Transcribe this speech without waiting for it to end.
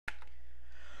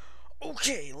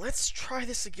Okay, let's try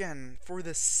this again for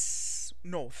this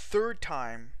third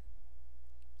time.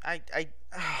 I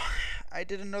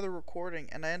did another recording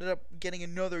and I ended up getting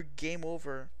another game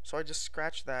over, so I just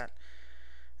scratched that.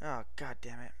 Oh, god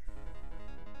damn it.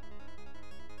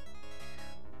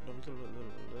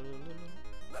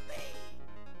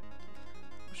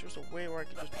 Wish there was a way where I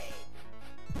could just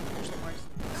push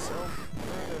myself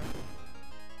further.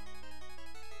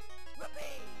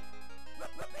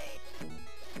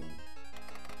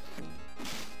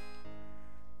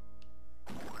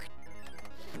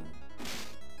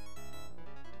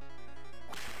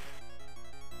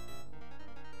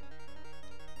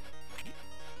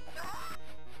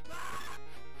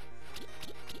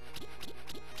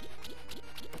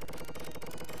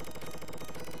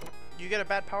 You get a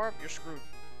bad power-up, you're screwed.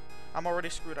 I'm already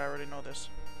screwed, I already know this.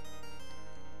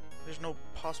 There's no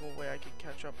possible way I could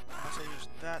catch up unless I use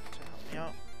that to help me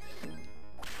out.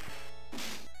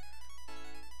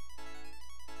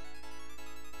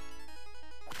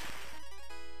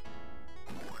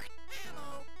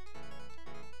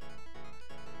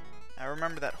 I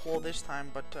remember that hole this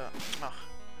time, but it's not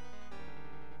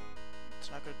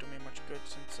gonna do me much good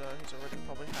since he's already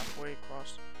probably halfway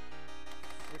across.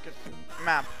 Freaking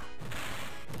map.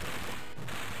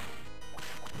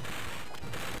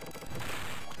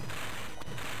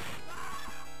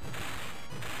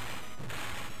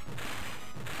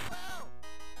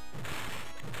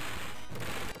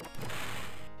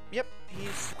 Yep,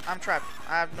 I'm trapped.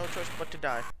 I have no choice but to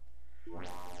die.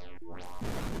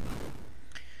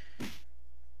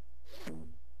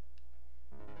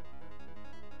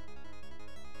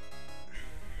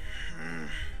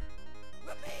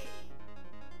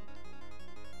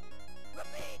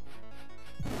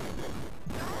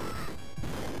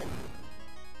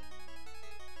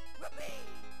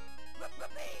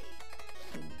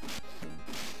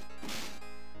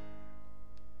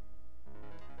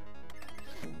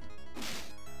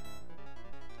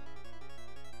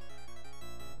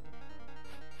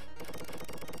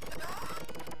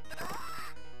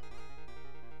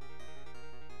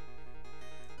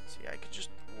 See, I could just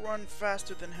run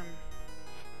faster than him.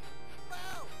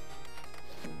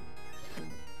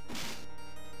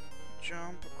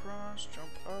 Jump across,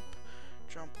 jump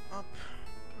up,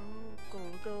 go, go,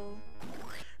 go.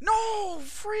 No!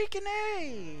 Freaking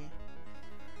A!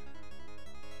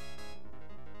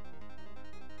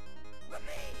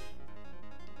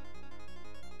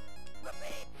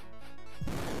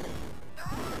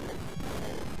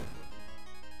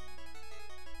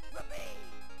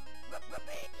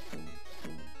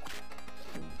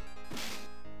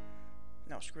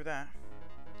 No, screw that.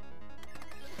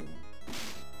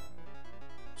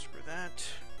 Screw that.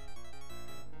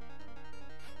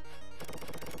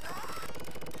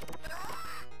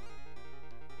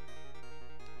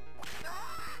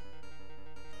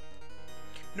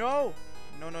 No!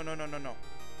 No, no, no, no, no, no.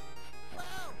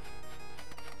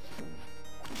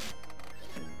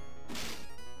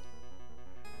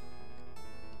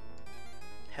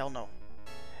 Hell no.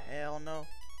 Hell no.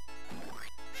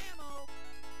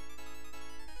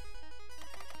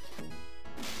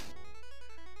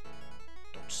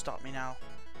 Don't stop me now.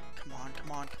 Come on,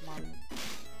 come on, come on.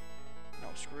 No,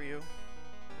 screw you.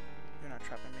 You're not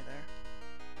trapping me there.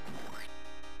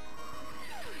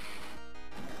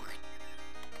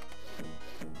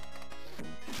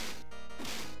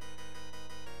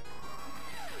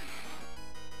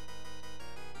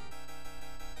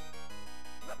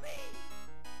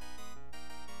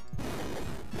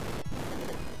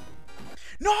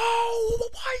 No! Oh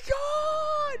my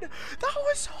god! That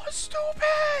was so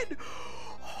stupid!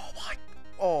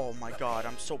 Oh my god,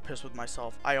 I'm so pissed with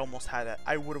myself. I almost had that.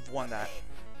 I would have won that.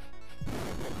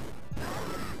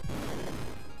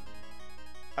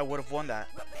 I would have won that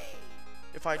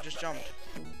if I just jumped.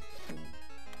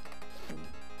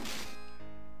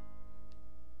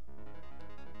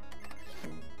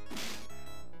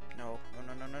 No, no,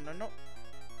 no, no, no, no, no.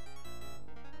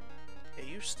 Hey,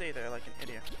 you stay there like an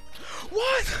idiot.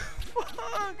 What?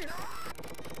 Fuck!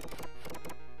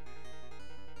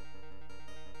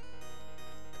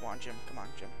 Come on, Jim. Come on,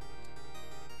 Jim.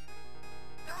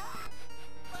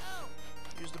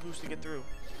 Use the boost to get through.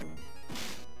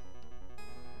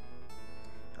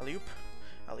 Alley-oop.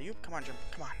 Alley-oop. Come on, Jim.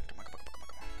 Come on. Come on, come on, come on,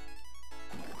 come on.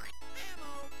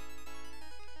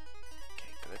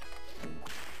 Okay, good.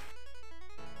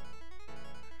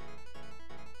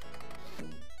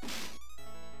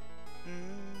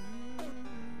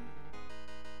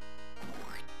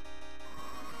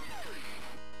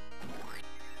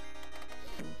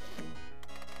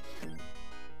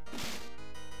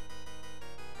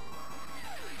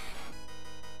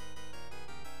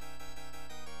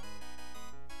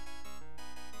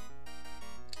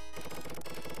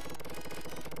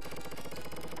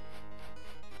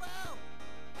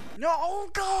 No, oh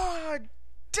god!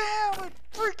 Damn it!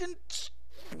 Freaking.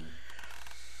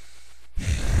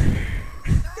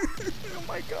 Oh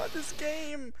my god, this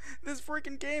game! This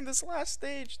freaking game, this last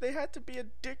stage, they had to be a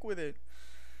dick with it.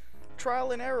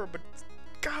 Trial and error, but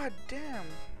god damn.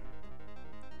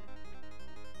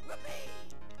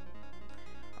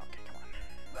 Okay, come on.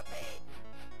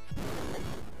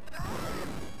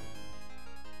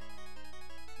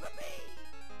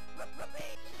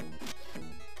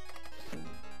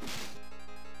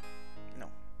 No.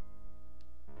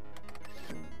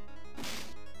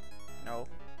 No.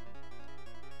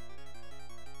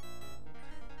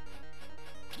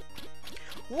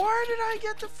 Where did I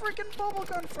get the freaking bubble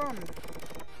gun from?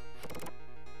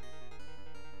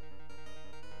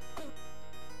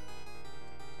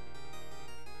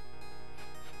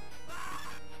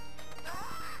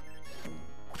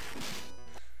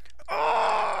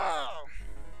 Oh!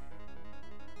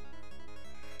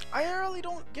 I really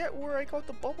don't get where I got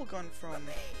the bubble gun from.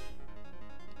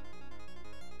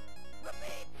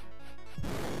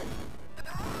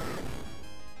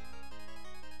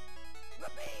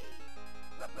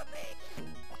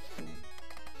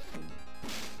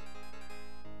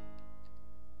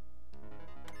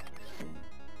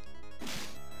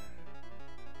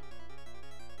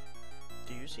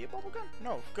 Do you see a bubble gun?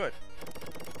 No, good.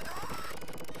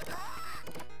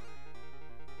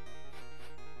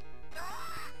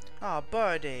 Ah, oh,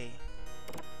 buddy.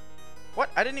 What?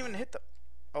 I didn't even hit the...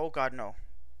 Oh god, no.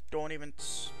 Don't even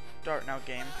start now,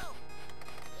 game.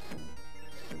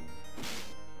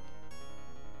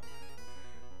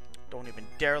 Don't even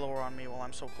dare lower on me while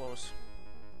I'm so close.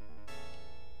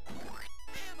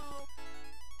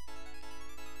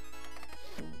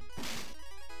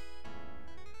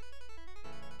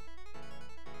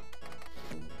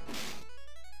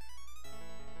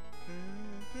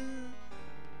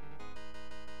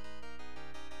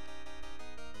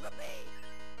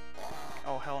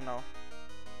 Oh, hell no.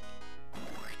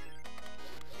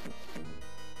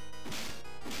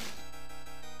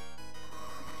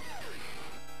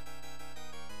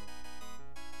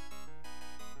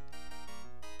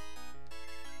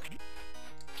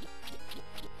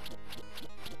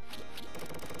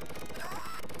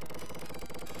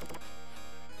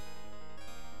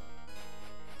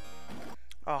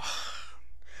 Oh.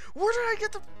 Where did I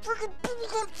get the freaking bubble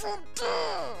gun from?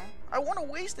 Duh! I want to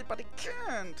waste it, but I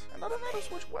can't. And I don't know how to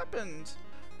switch weapons.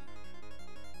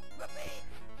 At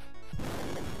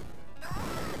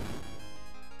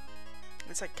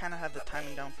least I kind of have the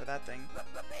timing down for that thing.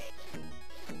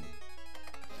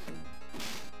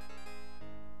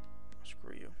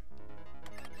 Screw you.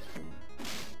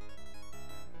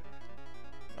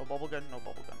 No bubble gun, no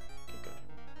bubble gun. Okay, good.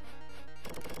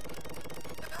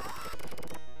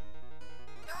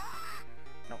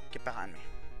 No, get behind me.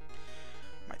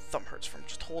 My thumb hurts from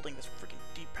just holding this freaking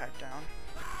D-pad down.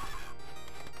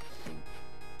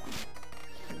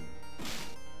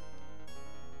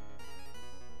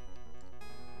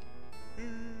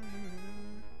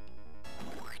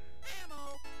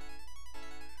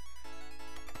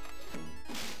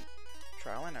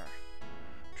 Trial and error.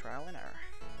 Trial and error.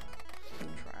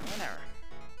 Trial and error.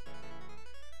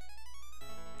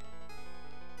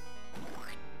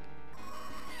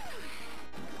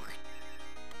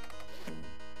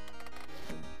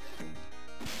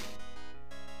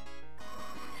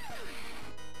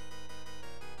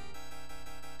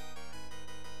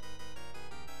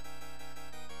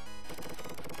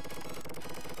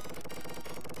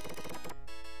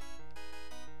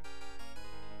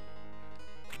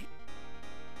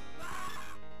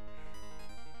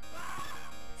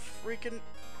 Freaking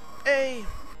A!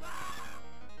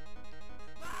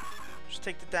 Just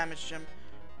take the damage, Jim.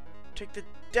 Take the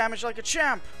damage like a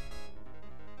champ!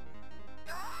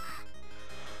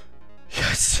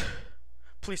 Yes!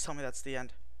 Please tell me that's the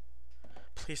end.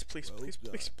 Please, please, please,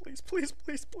 please, please, please,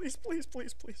 please, please, please,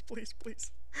 please, please, please,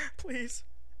 please, please,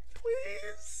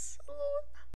 please.